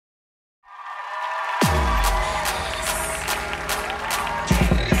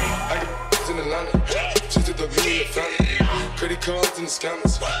in the family. Credit cards and the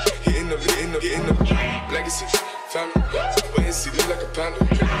scammers. Hitting the legacy. Family. Wait and see, look like a panda.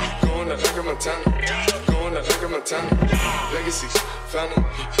 Going out like a Montana. Going out like a Montana. Legacy. Family.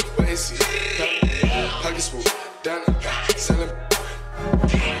 Wait and see. Family. Pockets full. Dana. Selling.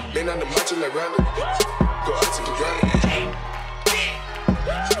 Man on the macho like Randy. Go out to the ground.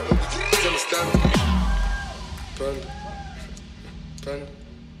 Understand me. Panda.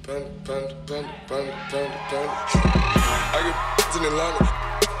 I get in Atlanta.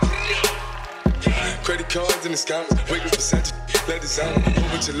 Credit cards and the scammers. Wake up for Sanchez, let designer.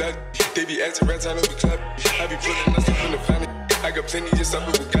 Over to left, they be acting rats, I know we clap. I be putting us up in the family. I got plenty just up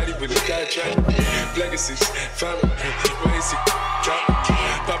with Bugatti, but look how I try. Legacies, family, legacy, drama.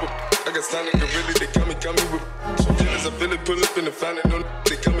 Papa, I got standing gorilla, they come me with. So feelings, I feel it, pull up in the family. No,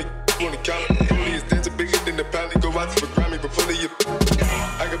 they come me on the counter. Only is dancing bigger than the pound. They go out to the Grammy, but full of you.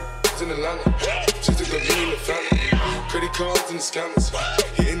 I got in Atlanta, just to go be in the family. Credit cards and the scammers.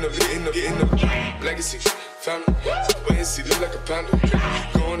 Hitting the legacy. Family. Wait and see, look like a panda.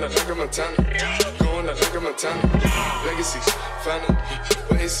 Going out like a Montana. Going out like a Montana. Legacy. Family.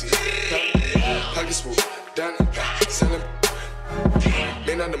 Wait and see. Family. Pockets full. Dana. Selling.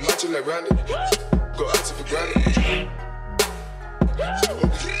 Man on the macho like Randy. Go out to the granny.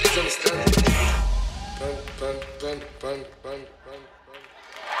 Understand? Panda.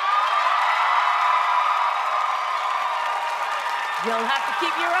 You'll have to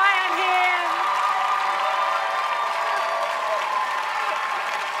keep your eye on him.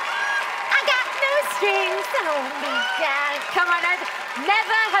 I got no strings to hold me down. Come on over.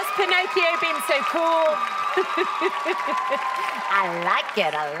 Never has Pinocchio been so cool. I like it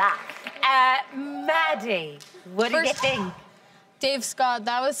a lot. Maddie, what did you think? Dave Scott,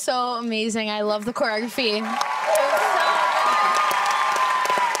 that was so amazing. I love the choreography.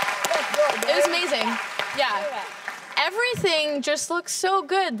 It was amazing. Yeah. Everything just looks so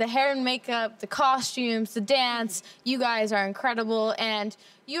good. The hair and makeup, the costumes, the dance. You guys are incredible, and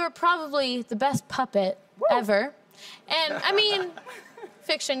you are probably the best puppet ever. And I mean,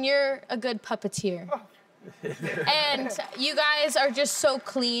 Fiction, you're a good puppeteer. And you guys are just so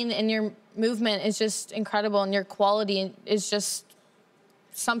clean, and your movement is just incredible, and your quality is just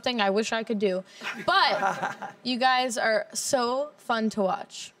something I wish I could do. But you guys are so fun to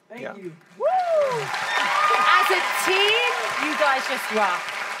watch. Thank you. Woo! As a team, you guys just rock.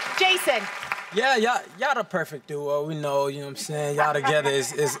 Jason. Yeah, y'all the perfect duo. We know, you know what I'm saying? Y'all together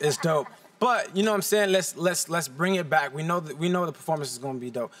is dope. But you know what I'm saying? Let's bring it back. We know the performance is gonna be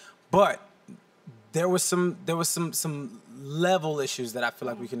dope. But there was some level issues that I feel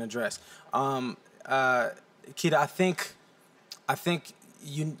like we can address. Kita, I think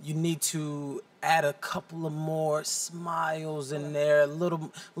you need to add a couple of more smiles in there, a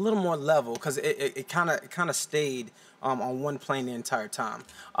little more level, because it kind of stayed on one plane the entire time.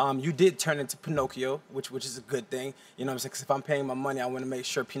 You did turn into Pinocchio, which is a good thing. You know what I'm saying? Because if I'm paying my money, I want to make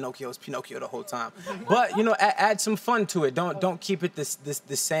sure Pinocchio is Pinocchio the whole time. But you know, add some fun to it. Don't keep it the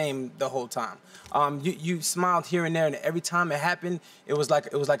same the whole time. You smiled here and there, and every time it happened, it was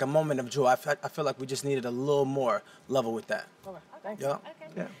like a moment of joy. I feel like we just needed a little more level with that. Okay. Yeah. Okay.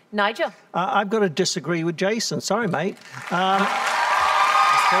 Yeah. Nigel? I've got to disagree with Jason. Sorry, mate.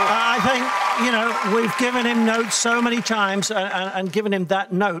 I think, you know, we've given him notes so many times and given him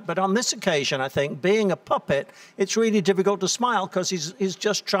that note, but on this occasion, I think, being a puppet, it's really difficult to smile because he's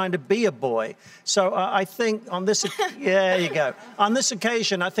just trying to be a boy. So I think on this, yeah, there you go. On this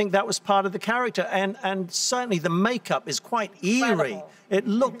occasion, I think that was part of the character, and certainly the makeup is quite eerie. It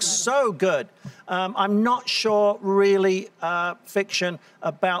looks so good. I'm not sure, really, Fiction,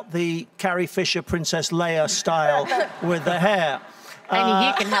 about the Carrie Fisher, Princess Leia style with the hair. Only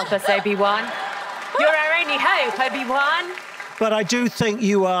you can help us, Obi-Wan. You're our only hope, Obi-Wan. But I do think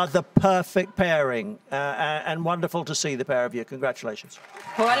you are the perfect pairing, and wonderful to see the pair of you. Congratulations.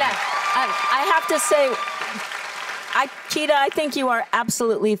 Paula. I have to say, Kita, I think you are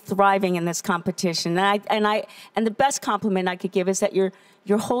absolutely thriving in this competition, and the best compliment I could give is that you're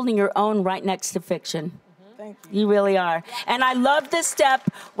holding your own right next to Fiction. Thank you. You really are. And I love this step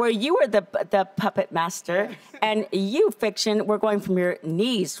where you were the puppet master, and you, Fiction, were going from your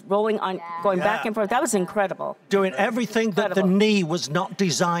knees, rolling on, going back and forth. That was incredible. Doing everything that the knee was not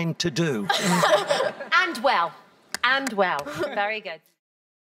designed to do. And well. Very good.